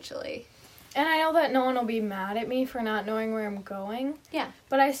it eventually. And I know that no one will be mad at me for not knowing where I'm going. Yeah.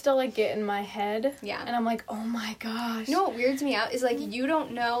 But I still, like, get in my head. Yeah. And I'm like, oh my gosh. You know what weirds me out is, like, you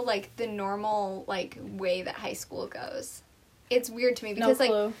don't know, like, the normal, like, way that high school goes. It's weird to me because,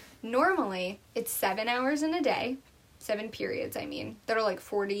 like, normally it's 7 hours in a day. 7 periods, I mean. That are, like,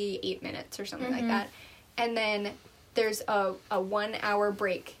 48 minutes or something like that. And then there's a 1 hour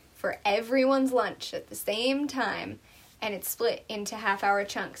break for everyone's lunch at the same time. And it's split into half-hour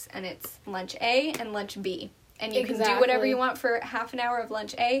chunks, and it's lunch A and lunch B. And you can do whatever you want for half an hour of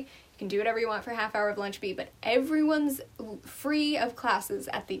lunch A, you can do whatever you want for half hour of lunch B, but everyone's free of classes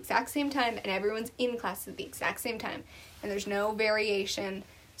at the exact same time, and everyone's in class at the exact same time. And there's no variation,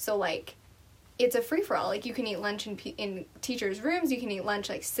 so, like, it's a free-for-all. Like, you can eat lunch in teachers' rooms, you can eat lunch,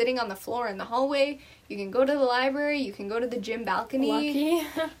 like, sitting on the floor in the hallway, you can go to the library, you can go to the gym balcony. Lucky.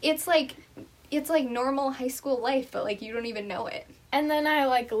 It's like normal high school life, but, like, you don't even know it. And then I,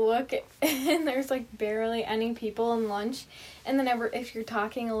 like, look, and there's, like, barely any people in lunch. And then if you're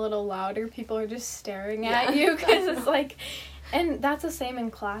talking a little louder, people are just staring at you. Because it's, like... And that's the same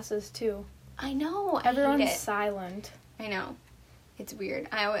in classes, too. I know. Everyone's silent. I know. It's weird.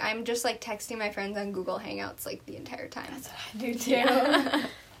 I'm just, like, texting my friends on Google Hangouts, like, the entire time. That's what I do, too. Yeah.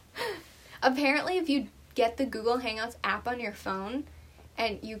 Apparently, if you get the Google Hangouts app on your phone,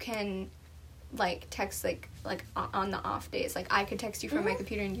 and you can... like, text, like on the off days. Like, I could text you from my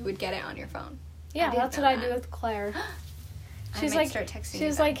computer and you would get it on your phone. Yeah, that's what I do with Claire. She's like, start texting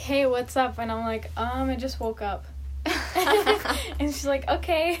she's like, hey, what's up? And I'm like, I just woke up. And she's like,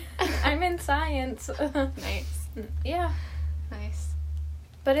 okay, I'm in science. Nice. Yeah. Nice.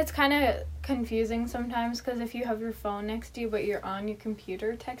 But it's kind of confusing sometimes because if you have your phone next to you but you're on your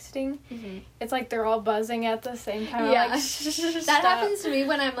computer texting, it's like they're all buzzing at the same time. Yeah. I'm like, that happens to me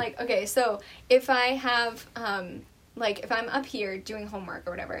when I'm like, okay, so if I have, like, if I'm up here doing homework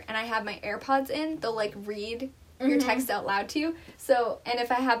or whatever and I have my AirPods in, they'll, like, read your text out loud to you. So, and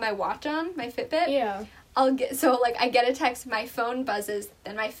if I have my watch on, my Fitbit, I get a text, my phone buzzes,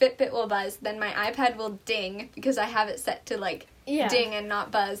 then my Fitbit will buzz, then my iPad will ding because I have it set to, like, ding and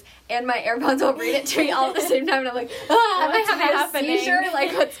not buzz, and my AirPods will read it to me all at the same time, and I'm like, am I having a seizure?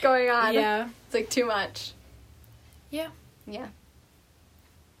 Like, what's going on? Yeah. It's, like, too much. Yeah. Yeah.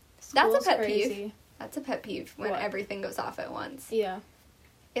 School's That's a pet crazy. peeve. That's a pet peeve when everything goes off at once. Yeah.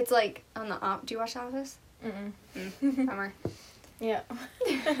 It's like, on the do you watch The Office? Bummer. Yeah.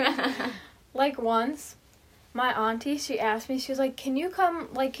 Like, once, my auntie, she asked me, she was like, can you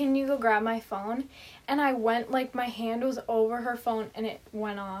go grab my phone? And I went, like, my hand was over her phone, and it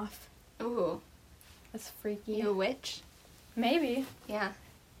went off. Ooh. That's freaky. You a witch? Maybe. Yeah.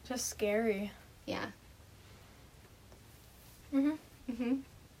 Just scary. Yeah. Mhm. Mhm.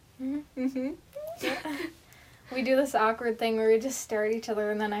 Mhm. Mhm. Yeah. We do this awkward thing where we just stare at each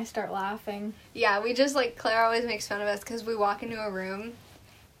other and then I start laughing. Yeah, we just, like, Claire always makes fun of us because we walk into a room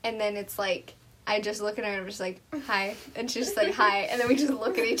and then it's like, I just look at her and I'm just like, hi. And she's just like, hi. And then we just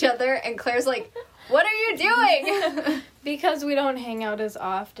look at each other and Claire's like, what are you doing? Because we don't hang out as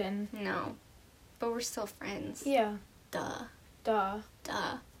often. No. But we're still friends. Yeah. Duh. Duh.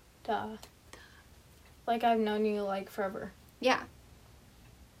 Duh. Duh. Like I've known you like forever. Yeah,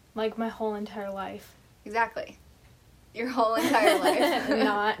 Like my whole entire life. exactly. Your whole entire life.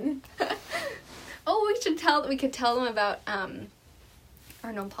 Not. Oh, we could tell them about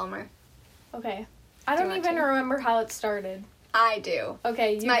Arnold Palmer. Okay. I Do you don't want even to? remember how it started. I do.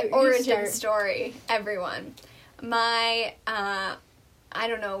 Okay, It's my origin start. story, everyone. My, I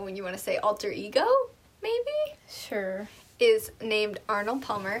don't know when you want to say alter ego, maybe? Sure. Is named Arnold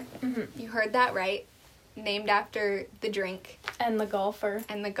Palmer. Mhm. You heard that right. Named after the drink. And the golfer.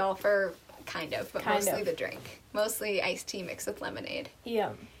 And the golfer, kind of, but Kind mostly of. the drink. Mostly iced tea mixed with lemonade.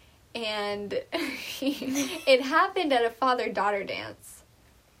 Yeah. And it happened at a father-daughter dance.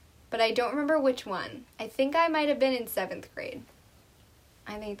 But I don't remember which one. I think I might have been in 7th grade.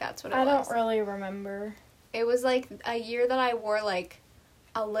 I think that's what it I was. don't really remember. It was like a year that I wore like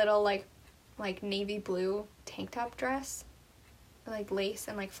a little like navy blue tank top dress. Like lace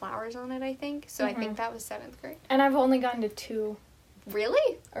and like flowers on it, I think. So I think that was 7th grade. And I've only gone to 2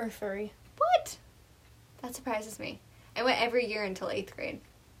 Really? or 3. What? That surprises me. I went every year until 8th grade.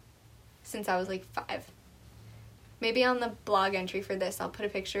 Since I was like 5. Maybe on the blog entry for this, I'll put a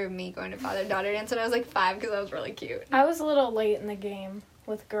picture of me going to father-daughter dance when I was like 5 because I was really cute. I was a little late in the game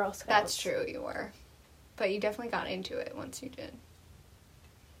with Girl Scouts. That's true, you were. But you definitely got into it once you did.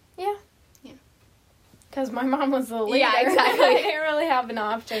 Yeah. Yeah. Because my mom was the leader. Yeah, exactly. I didn't really have an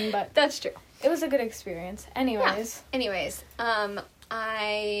option, but That's true. it was a good experience. Anyways. Anyways,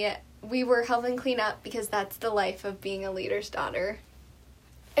 we were helping clean up because that's the life of being a leader's daughter.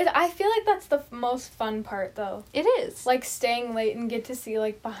 I feel like that's the most fun part, though. It is. Like, staying late and get to see,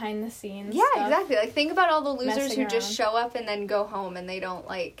 like, behind the scenes Yeah, stuff. exactly. Like, think about all the losers Messing who just around. show up and then go home and they don't,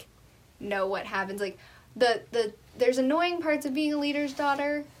 like, know what happens. Like, there's annoying parts of being a leader's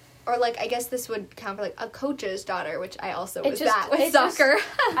daughter. Or, like, I guess this would count for, like, a coach's daughter, which I also was that with soccer.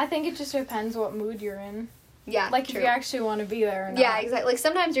 I think it just depends what mood you're in. Yeah, Like, true. if you actually want to be there or not. Yeah, exactly. Like,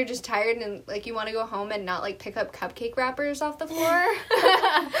 sometimes you're just tired and, like, you want to go home and not, like, pick up cupcake wrappers off the floor.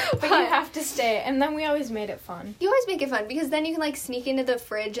 But you have to stay. And then we always made it fun. You always make it fun because then you can, like, sneak into the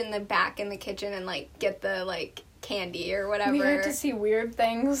fridge in the back in the kitchen and, like, get the, like, candy or whatever. We had to see weird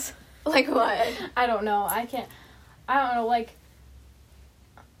things. Like what? I don't know. I don't know, like...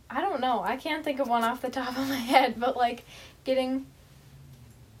 I don't know. I can't think of one off the top of my head, but, like, getting...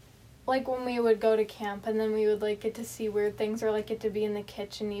 Like, when we would go to camp, and then we would, like, get to see weird things, or, like, get to be in the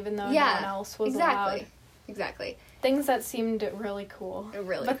kitchen even though no one else was allowed. Exactly. Things that seemed really cool.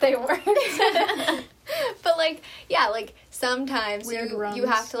 Really But cool. they weren't. But, like, yeah, like, sometimes Weird you runs.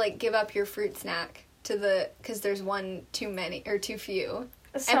 have to, like, give up your fruit snack to because there's one too many, or too few.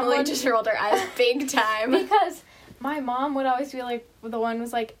 Emily just rolled her eyes big time. Because my mom would always be, like, the one who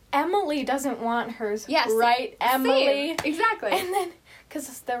was like, Emily doesn't want hers. Yes. Right, Emily? Same. Exactly. And then...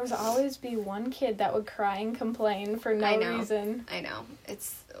 Because there was always be one kid that would cry and complain for no reason. I know.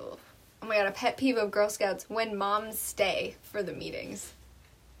 It's, oh my god, a pet peeve of Girl Scouts, when moms stay for the meetings.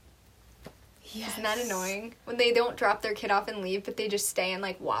 Yes. Isn't that annoying? When they don't drop their kid off and leave, but they just stay and,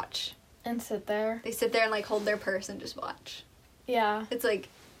 like, watch. And sit there. They sit there and, like, hold their purse and just watch. Yeah. It's like...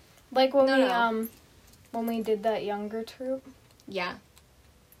 Like when No. when we did that younger troop. Yeah.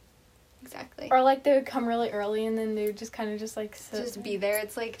 Exactly. Or, like, they would come really early and then they would just kind of just, like, sit. Just be there.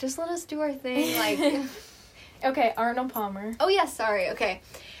 It's like, just let us do our thing. Like... Okay, Arnold Palmer. Oh, yeah, sorry. Okay.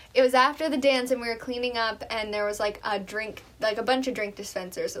 It was after the dance and we were cleaning up and there was, like, a bunch of drink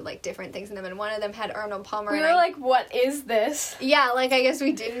dispensers with, like, different things in them, and one of them had Arnold Palmer. We were like, what is this? Yeah, like, I guess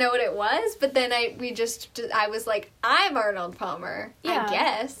we didn't know what it was, but then I was like, I'm Arnold Palmer, Yeah, I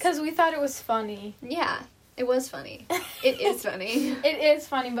guess. Because we thought it was funny. Yeah, it was funny. It is funny. It is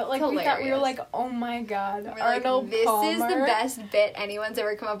funny, but, like, It's we thought, we were hilarious. like, oh my god, We're Arnold like, this Palmer. is the best bit anyone's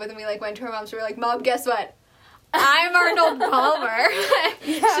ever come up with, and we, like, went to our moms, we were like, Mom, guess what? I'm Arnold Palmer.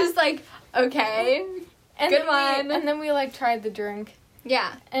 Yeah. She's like, okay, And good then one. and then we, like, tried the drink.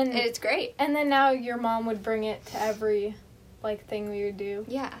 Yeah, And and it's great. And then now your mom would bring it to every, like, thing we would do.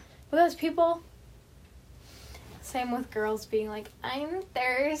 Yeah. Because people... Same with girls being like, I'm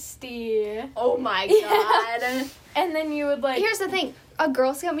thirsty. Oh my Yeah. god. And then you would, like... Here's the thing. a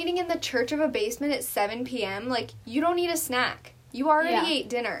Girl Scout meeting in the church of a basement at 7 p.m., like, you don't need a snack. You already ate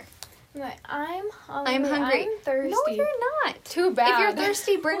dinner. Like, I'm hungry. I'm thirsty. No, you're not. Too bad. If you're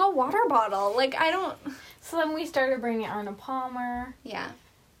thirsty, bring a water bottle. Like, I don't... So then we started bringing Arnold Palmer. Yeah.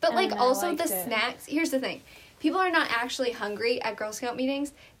 But, like, also the snacks... Here's the thing. People are not actually hungry at Girl Scout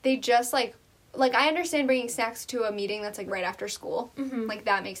meetings. They just, like, I understand bringing snacks to a meeting that's, like, right after school. Mm-hmm. Like,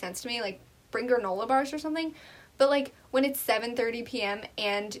 that makes sense to me. Like, bring granola bars or something. But, like, when it's 7:30 p.m.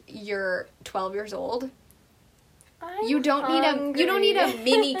 and you're 12 years old... You don't need a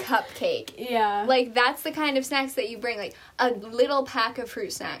mini cupcake. Yeah. Like, that's the kind of snacks that you bring. Like, a little pack of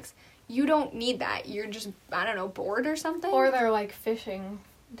fruit snacks. You don't need that. You're just, I don't know, bored or something. Or they're, like, fishing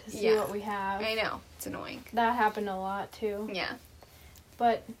to see what we have. I know. It's annoying. That happened a lot, too. Yeah.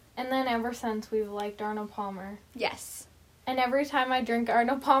 But, and then ever since, we've liked Arnold Palmer. Yes. And every time I drink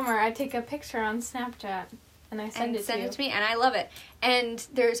Arnold Palmer, I take a picture on Snapchat. And I send it to you. Send it to me, and I love it. And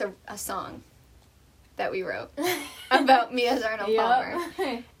there's a song that we wrote about me as Arnold Palmer.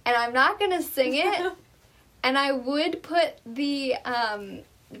 And I'm not going to sing it. And I would put the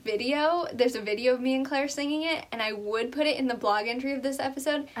video. There's a video of me and Claire singing it. And I would put it in the blog entry of this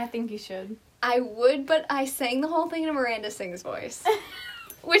episode. I think you should. I would, but I sang the whole thing in Miranda Sings voice.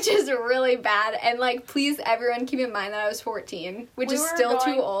 Which is really bad. And, like, please, everyone, keep in mind that I was 14. Which is still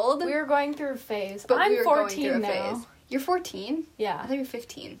too old. We were going through a phase. But I'm we were 14 going through a now. phase. You're 14? Yeah. I thought you were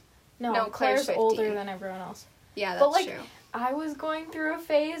 15. No, Claire's 15. older than everyone else. Yeah, that's true. I was going through a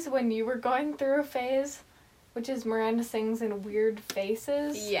phase when you were going through a phase, which is Miranda Sings in Weird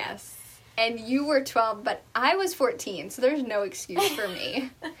Faces. Yes. And you were 12, but I was 14, so there's no excuse for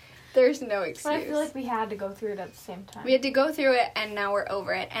me. There's no excuse. But I feel like we had to go through it at the same time. We had to go through it, and now we're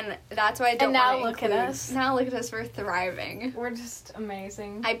over it, and that's why I don't want to And now look at us. Now look at us, we're thriving. We're just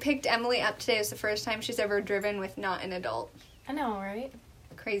amazing. I picked Emily up today. It was the first time she's ever driven with not an adult. I know, right?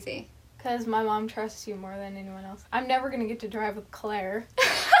 Crazy. Because my mom trusts you more than anyone else. I'm never going to get to drive with Claire.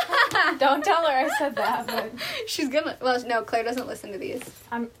 Don't tell her I said that, but... She's gonna... Well, no, Claire doesn't listen to these.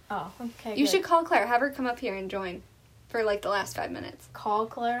 Oh, okay, You should call Claire. Have her come up here and join for, like, the last 5 minutes. Call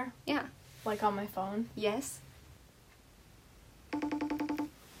Claire? Yeah. Like on my phone? Yes. What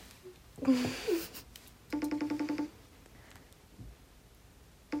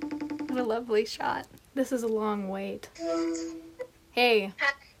a lovely shot. This is a long wait. Hey.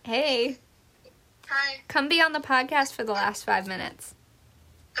 Hey. Hi. Come be on the podcast for the last 5 minutes.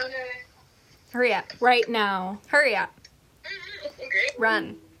 Okay. Hurry up. Right now. Hurry up. Okay.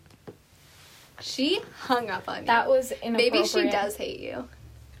 Run. She hung up on you. That was inappropriate. Maybe she does hate you.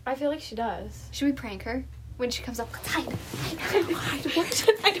 I feel like she does. Should we prank her? When she comes up, let's hide.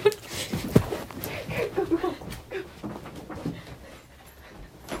 I don't...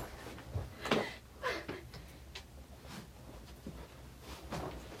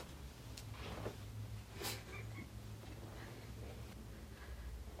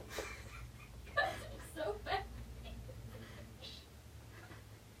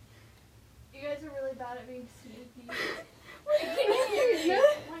 You guys are really bad at being sneaky. Oh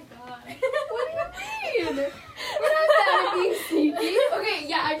my god. What do you mean? We're not bad at being sneaky. Okay,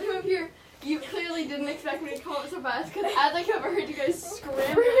 yeah, I came up here. You clearly didn't expect me to come up so fast because as I came up, I heard you guys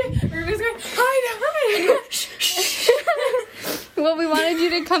screaming. Ruby's going, hide. Well, we wanted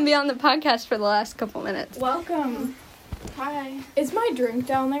you to come be on the podcast for the last couple minutes. Welcome. Hi. Is my drink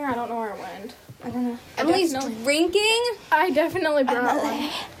down there? I don't know where it went. I don't know. Emily's drinking? I definitely brought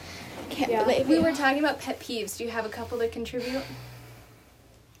one. Can't believe we were talking about pet peeves. Do you have a couple to contribute?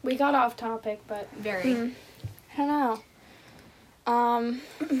 We got off topic, but... Very. I don't know.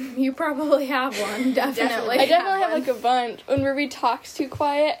 You probably have one, definitely. I definitely have like a bunch. When Ruby talks too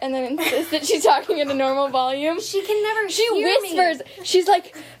quiet and then insists that she's talking at a normal volume. She can never She hear whispers. me. She's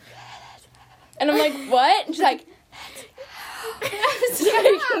like... And I'm like, what? And she's like... It's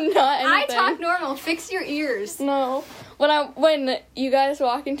like, not I anything. talk normal. Fix your ears. No. When you guys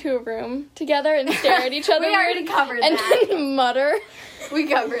walk into a room together and stare at each other We already covered and that. then mutter. We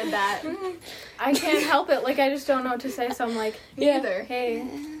covered that. I can't help it. Like, I just don't know what to say, so I'm like, Yeah. Neither. hey,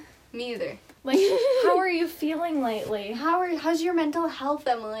 Me either. like, how are you feeling lately? How's your mental health,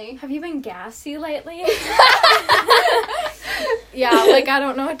 Emily? Have you been gassy lately? Yeah, like, I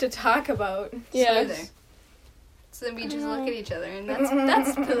don't know what to talk about. Yeah. Neither. So then we just look at each other, and that's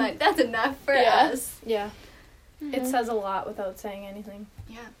enough for Yeah. us. Yeah. It says a lot without saying anything.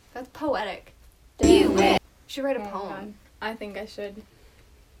 Yeah, that's poetic. You You should write a Oh my poem. God. I think I should.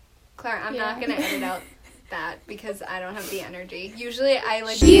 Claire, I'm not Yeah. gonna edit out that because I don't have the energy. Usually I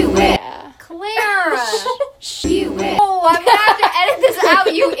like Yeah. Claire. Oh, I'm gonna have to edit this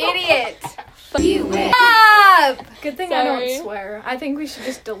out, you idiot. Stop. Good thing I Sorry. don't swear. I think we should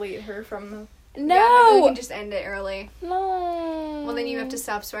just delete her from the... Yeah, maybe we No. can just end it early. No. Well, then you have to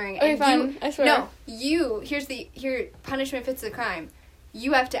stop swearing. Okay, And fine. I swear. No, here, punishment fits the crime.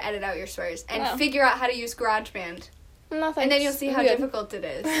 You have to edit out your swears and Wow. figure out how to use GarageBand. No, And then thanks. you'll see I'm how good. difficult it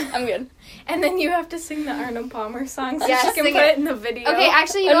is. I'm good. And then you have to sing the Arnold Palmer song so Yes, she can sing put it. it in the video. Okay,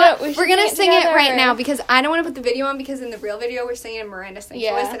 actually, you Oh, know no, what? we We're should gonna sing it sing it right together. now because I don't want to put the video on because in the real video we're singing Miranda Sings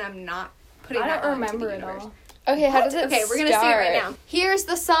Yeah. voice and I'm not putting I that don't on to remember the it universe. all. Okay, how does it Okay, we're gonna sing it right now. Here's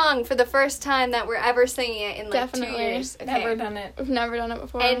the song for the first time that we're ever singing it in like 2 Definitely. years. Okay. Never done it. We've never done it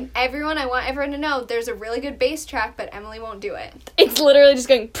before. And I want everyone to know there's a really good bass track, but Emily won't do it. it's literally just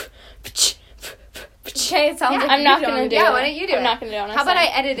going. Okay, it sounds Yeah, like I'm you not don't gonna do Yeah, it. why don't you do I'm it? not gonna do it. How about I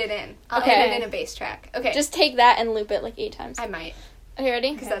edit it in? I'll Okay. edit in a bass track. Okay. just take that and loop it like 8 times? I might, Okay,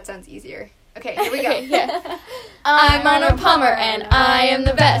 ready? because that sounds easier. Okay, here we go. Okay, yeah. I'm Arnold Palmer and I am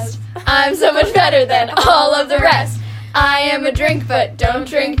the best. I'm so much better than all of the rest. I am a drink, but don't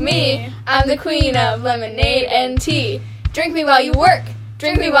drink me. I'm the queen of lemonade and tea. Drink me while you work.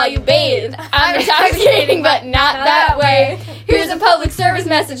 Drink me while you bathe. I'm intoxicating, but not that way. Here's a public service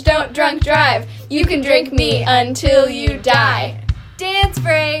message, don't drunk drive. You can drink me until you die. Dance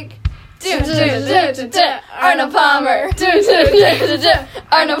break. Arnold Palmer.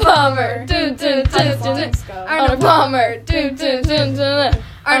 Arnold Palmer. Arnold Palmer.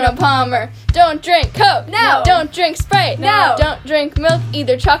 Arnold Palmer. Don't drink Coke. No. Don't drink Sprite. No. Don't drink milk,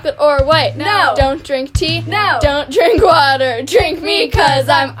 either chocolate or white. No. Don't drink tea. No. Don't drink water. Drink me 'cause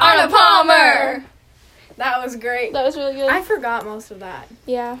I'm Arnold Palmer. That was great. That was really good. I forgot most of that.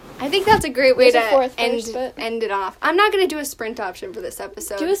 Yeah. I think that's a great way There's a to fourth end, verse, but- end it off. I'm not going to do a sprint option for this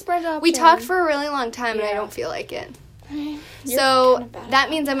episode. Do a spread option. We talked for a really long time and I Yeah. don't feel like it. You're So kinda bad at that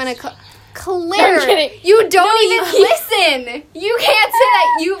means I'm going to... Claire, I'm kidding. you don't even listen. You can't say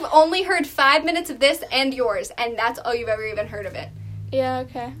that. You've only heard 5 minutes of this and yours, and that's all you've ever even heard of it. Yeah,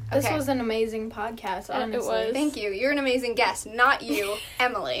 okay. This Okay. was an amazing podcast, honestly. was. Thank you. You're an amazing guest. Not you,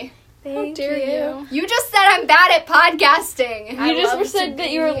 Emily. How dare you? You just said I'm bad at podcasting. I You just love to said that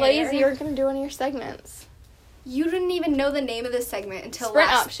be you were here. lazy. You were going to do one of your segments. You didn't even know the name of this segment until Sprint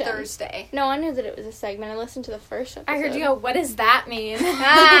last option. Thursday. No, I knew that it was a segment. I listened to the first episode. I heard you go, what does that mean?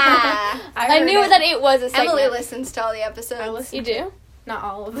 Ah. I heard knew it. that it was a segment. Emily listens to all the episodes. I listen. You do? Not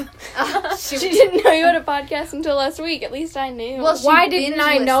all of them. Oh, shoot. She didn't know you had a podcast until last week. At least I knew. Well, she Why didn't binge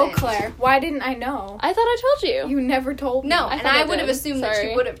I know, listened. Claire? Why didn't I know? I thought I told you. You never told me. No, I and thought I I would have did. assumed that she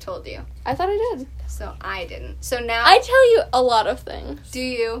Sorry. would have told you. I thought I did. So I didn't. So now, I tell you a lot of things. do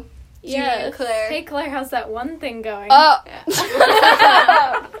you? Do you, Yes. Claire? Hey, Claire, how's that one thing going? That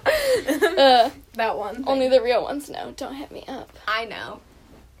one thing. Oh. Only the real ones know. Don't hit me up. I know.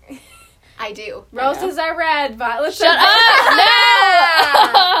 I do. Roses are red, violets Shut are up!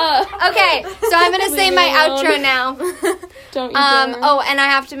 No! Okay, so I'm gonna say Leave my me alone. outro now. Don't you dare. Oh, and I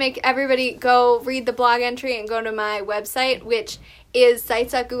have to make everybody go read the blog entry and go to my website, which is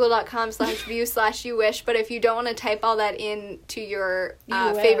sites.google.com/view/youwish. But if you don't want to type all that in to your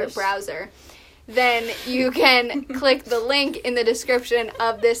You favorite wish. browser, then you can click the link in the description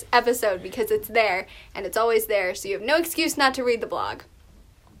of this episode because it's there and it's always there. So you have no excuse not to read the blog.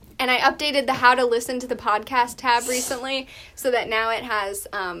 And I updated the how to listen to the podcast tab recently so that now it has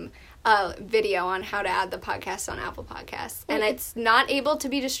a video on how to add the podcast on Apple Podcasts. And it's not able to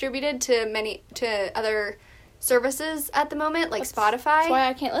be distributed to other services at the moment, like Spotify. That's why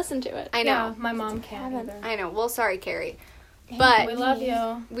I can't listen to it. I Yeah, know. my mom can't either. I know. Well, sorry, Carrie. But We love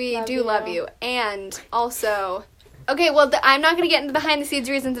you. we Love do you. love you. And also... Okay, well, I'm not going to get into behind-the-scenes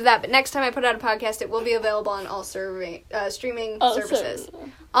reasons of that, but next time I put out a podcast, it will be available on all streaming services.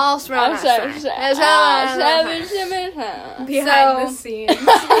 All I'm sorry. Behind the scenes.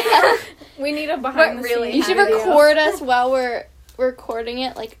 We need a behind the really scenes. You should Video. record us while we're recording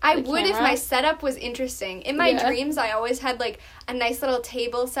it, like I the would if camera. my setup was interesting. In my Yeah. dreams, I always had, like, a nice little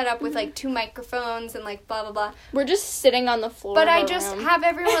table set up with, like, 2 microphones and, like, blah, blah, blah. We're just sitting on the floor. But of I our just room. have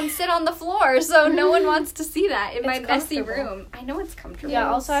everyone sit on the floor, so no one wants to see that in my It's messy comfortable. room. I know it's comfortable. Yeah,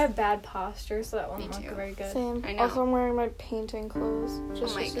 also I have bad posture, so that won't Me look too. very good. Same. I know. Also, I'm wearing my painting clothes.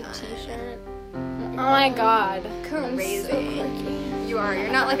 Just Oh my a God. t-shirt. Oh my god. Crazy. So quirky. You are.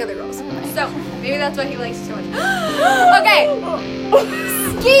 You're not like other girls. So, maybe that's why he likes you so much. Okay.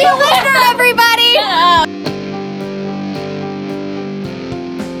 See you later, everybody!